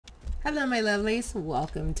Hello my lovelies,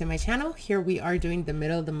 welcome to my channel. Here we are doing the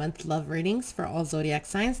middle of the month love readings for all zodiac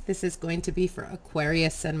signs. This is going to be for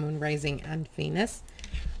Aquarius, Sun, Moon, Rising, and Venus.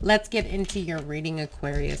 Let's get into your reading,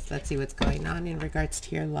 Aquarius. Let's see what's going on in regards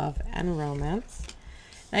to your love and romance.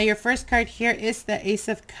 Now your first card here is the Ace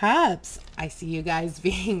of Cups. I see you guys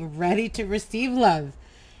being ready to receive love.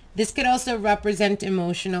 This could also represent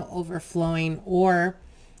emotional overflowing, or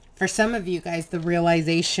for some of you guys, the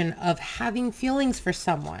realization of having feelings for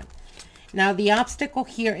someone. Now, the obstacle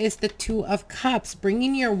here is the Two of Cups,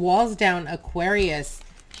 bringing your walls down, Aquarius,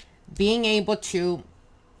 being able to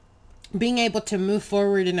move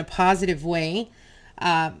forward in a positive way.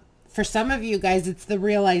 For some of you guys, it's the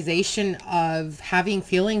realization of having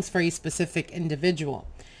feelings for a specific individual.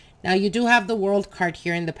 Now, you do have the World card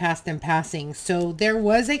here in the past and passing. So there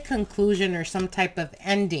was a conclusion or some type of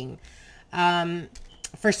ending.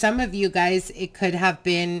 For some of you guys, it could have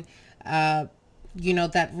been you know,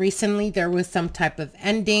 that recently there was some type of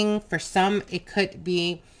ending. For some, it could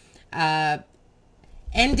be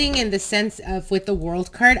ending in the sense of with the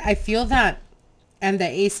World card. I feel that, and the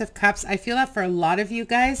Ace of Cups, I feel that for a lot of you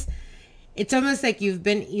guys, it's almost like you've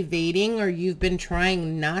been evading, or you've been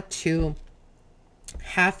trying not to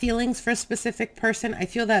have feelings for a specific person. I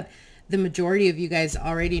feel that the majority of you guys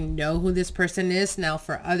already know who this person is. Now,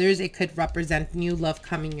 for others, it could represent new love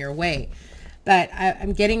coming your way. But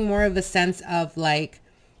I'm getting more of a sense of like,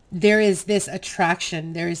 there is this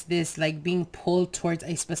attraction. There is this like being pulled towards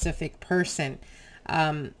a specific person.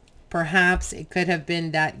 Perhaps it could have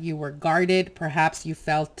been that you were guarded. Perhaps you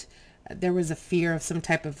felt there was a fear of some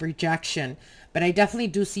type of rejection. But I definitely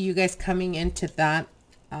do see you guys coming into that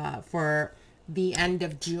for the end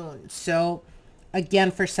of June. So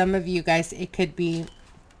again, for some of you guys, it could be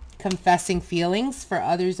confessing feelings. For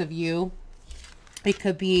others of you, it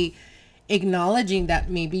could be acknowledging that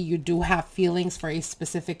maybe you do have feelings for a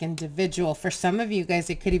specific individual. For some of you guys,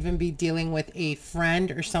 it could even be dealing with a friend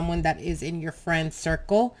or someone that is in your friend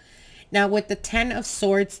circle. Now, with the Ten of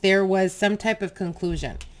Swords, there was some type of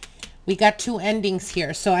conclusion. We got two endings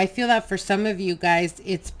here. So I feel that for some of you guys,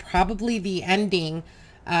 it's probably the ending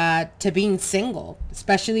to being single,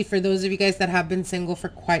 especially for those of you guys that have been single for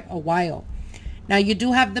quite a while. Now, you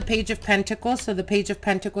do have the Page of Pentacles. So the Page of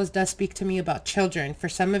Pentacles does speak to me about children. For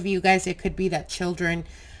some of you guys, it could be that children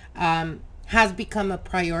has become a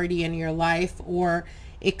priority in your life, or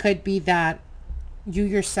it could be that you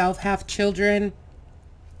yourself have children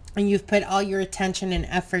and you've put all your attention and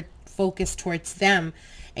effort focused towards them,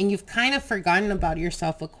 and you've kind of forgotten about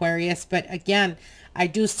yourself, Aquarius. But again, I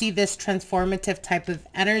do see this transformative type of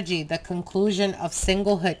energy, the conclusion of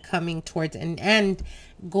singlehood coming towards an end,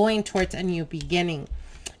 going towards a new beginning.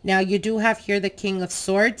 Now, you do have here the King of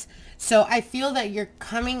Swords. So I feel that you're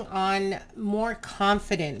coming on more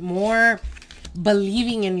confident, more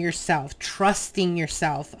believing in yourself, trusting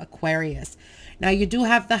yourself, Aquarius. Now, you do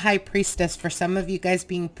have the High Priestess. For some of you guys,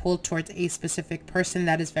 being pulled towards a specific person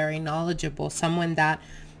that is very knowledgeable, someone that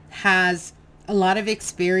has a lot of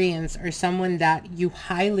experience, or someone that you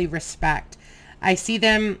highly respect. I see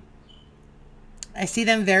them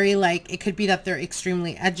very like, it could be that they're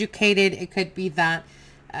extremely educated. It could be that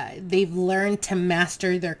they've learned to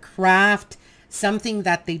master their craft, something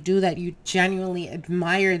that they do that you genuinely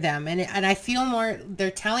admire them. And I feel more,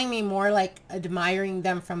 they're telling me more like admiring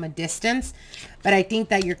them from a distance. But I think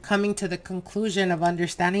that you're coming to the conclusion of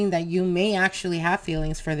understanding that you may actually have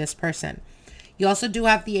feelings for this person. You also do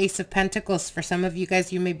have the Ace of Pentacles. For some of you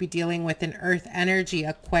guys, you may be dealing with an earth energy,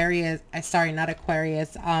 Aquarius, sorry, not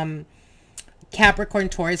Aquarius, Capricorn,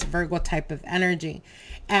 Taurus, Virgo type of energy.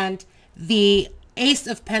 And the Ace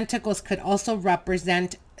of Pentacles could also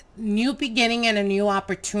represent new beginning and a new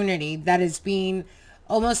opportunity that is being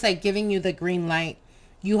almost like giving you the green light.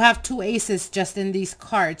 You have two aces just in these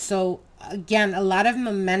cards. So again, a lot of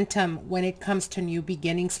momentum when it comes to new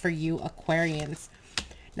beginnings for you, Aquarians.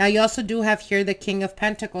 Now, you also do have here the King of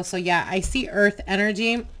Pentacles. So yeah, I see earth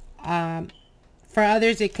energy. For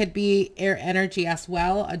others, it could be air energy as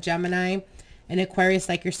well, a Gemini, an Aquarius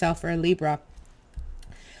like yourself, or a Libra.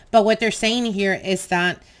 But what they're saying here is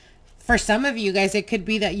that for some of you guys, it could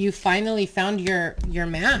be that you finally found your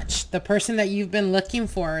match, the person that you've been looking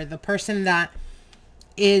for, the person that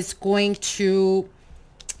is going to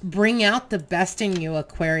bring out the best in you,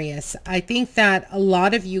 Aquarius. I think that a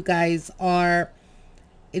lot of you guys are,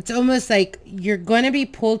 it's almost like you're going to be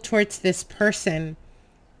pulled towards this person.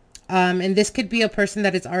 And this could be a person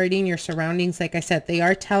that is already in your surroundings. Like I said, they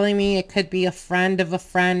are telling me it could be a friend of a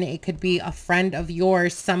friend. It could be a friend of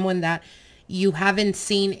yours, someone that you haven't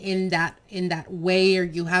seen in that way, or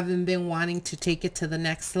you haven't been wanting to take it to the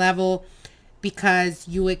next level. because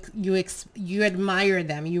you admire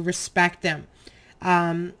them, you respect them.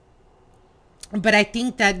 But I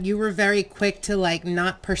think that you were very quick to like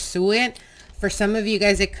not pursue it. For some of you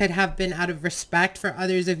guys, it could have been out of respect. For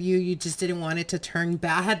others of you, you just didn't want it to turn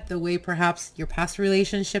bad the way perhaps your past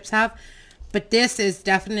relationships have. But this is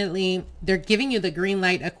definitely, they're giving you the green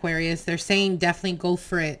light, Aquarius. They're saying definitely go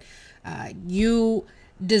for it. You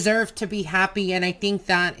deserve to be happy. And I think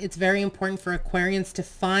that it's very important for Aquarians to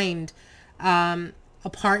find a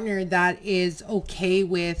partner that is okay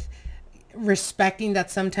with respecting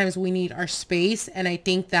that sometimes we need our space. And I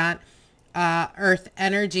think that earth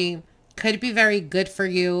energy could be very good for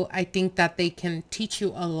you. I think that they can teach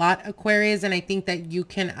you a lot, Aquarius, and I think that you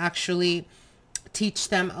can actually teach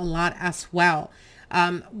them a lot as well.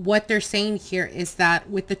 What they're saying here is that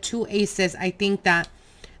with the 2 aces, I think that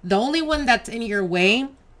the only one that's in your way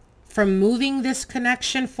from moving this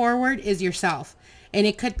connection forward is yourself. And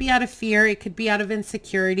it could be out of fear, it could be out of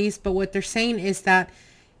insecurities, but what they're saying is that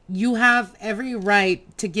you have every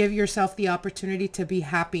right to give yourself the opportunity to be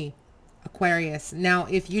happy, Aquarius. Now,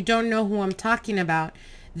 if you don't know who I'm talking about,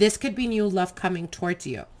 this could be new love coming towards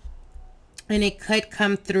you. And it could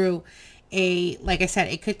come through like I said,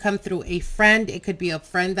 it could come through a friend. It could be a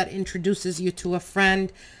friend that introduces you to a friend.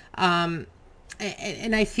 And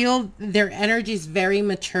I feel their energy is very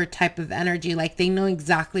mature type of energy. Like they know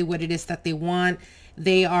exactly what it is that they want.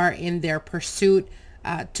 They are in their pursuit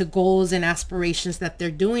to goals and aspirations that they're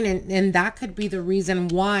doing. And that could be the reason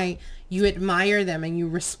why you admire them and you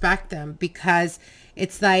respect them, because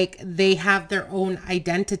it's like they have their own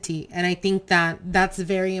identity. And I think that that's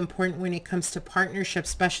very important when it comes to partnerships,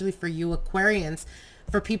 especially for you Aquarians,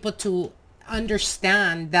 for people to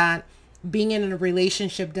understand that being in a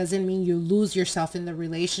relationship doesn't mean you lose yourself in the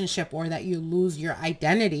relationship or that you lose your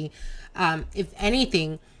identity. If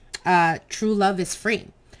anything, true love is free.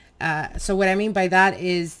 So what I mean by that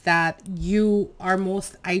is that you are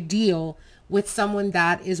most ideal with someone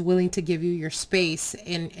that is willing to give you your space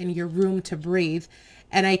and your room to breathe.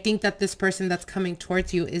 And I think that this person that's coming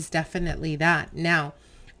towards you is definitely that. Now,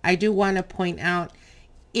 I do want to point out,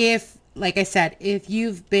 if, like I said, if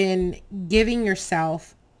you've been giving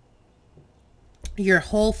yourself your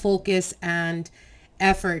whole focus and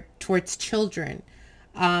effort towards children,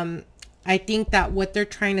 I think that what they're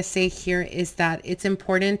trying to say here is that it's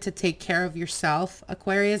important to take care of yourself,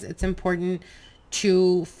 Aquarius. It's important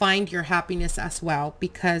to find your happiness as well,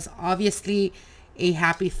 because obviously a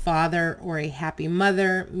happy father or a happy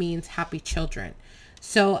mother means happy children.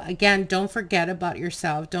 So again, don't forget about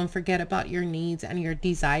yourself. Don't forget about your needs and your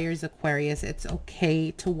desires, Aquarius. It's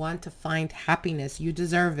okay to want to find happiness. You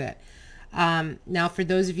deserve it. Now, for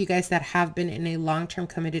those of you guys that have been in a long-term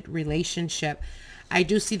committed relationship, I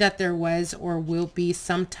do see that there was or will be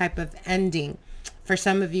some type of ending. For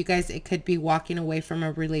some of you guys, it could be walking away from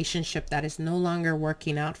a relationship that is no longer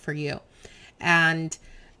working out for you. And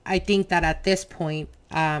I think that at this point,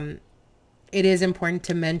 it is important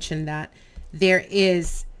to mention that there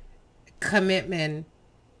is commitment.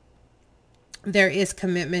 There is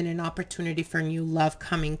commitment and opportunity for new love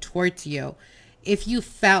coming towards you. If you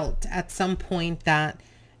felt at some point that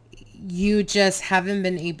you just haven't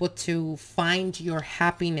been able to find your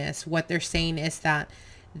happiness, what they're saying is that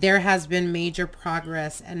there has been major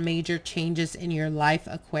progress and major changes in your life,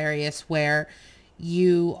 Aquarius, where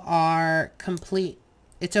you are complete.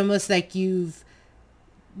 It's almost like you've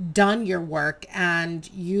done your work and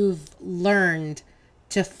you've learned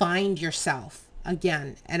to find yourself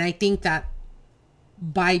again. And I think that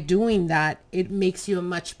by doing that, it makes you a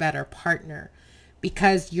much better partner,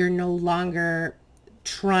 because you're no longer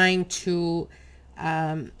trying to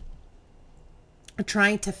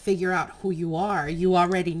figure out who you are. You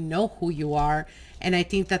already know who you are. And I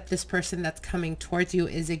think that this person that's coming towards you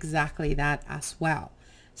is exactly that as well.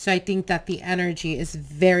 So I think that the energy is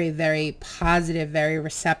very, very positive, very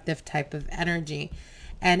receptive type of energy.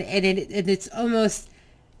 And it's almost,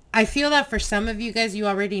 I feel that for some of you guys, you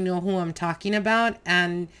already know who I'm talking about.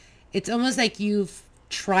 And it's almost like you've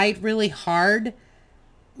tried really hard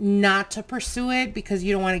not to pursue it because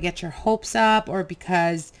you don't want to get your hopes up, or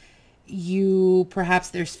because perhaps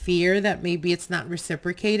there's fear that maybe it's not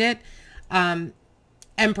reciprocated. And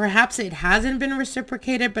perhaps it hasn't been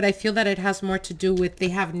reciprocated, but I feel that it has more to do with they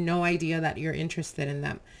have no idea that you're interested in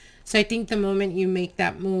them. So I think the moment you make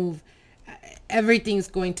that move, everything's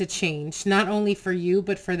going to change, not only for you,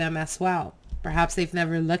 but for them as well. Perhaps they've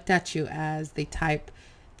never looked at you as the type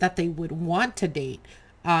that they would want to date.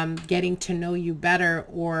 Getting to know you better,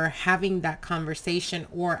 or having that conversation,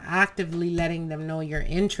 or actively letting them know you're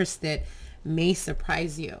interested may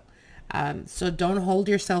surprise you. So don't hold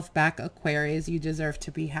yourself back, Aquarius. You deserve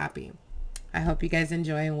to be happy. I hope you guys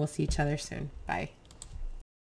enjoy, and we'll see each other soon. Bye.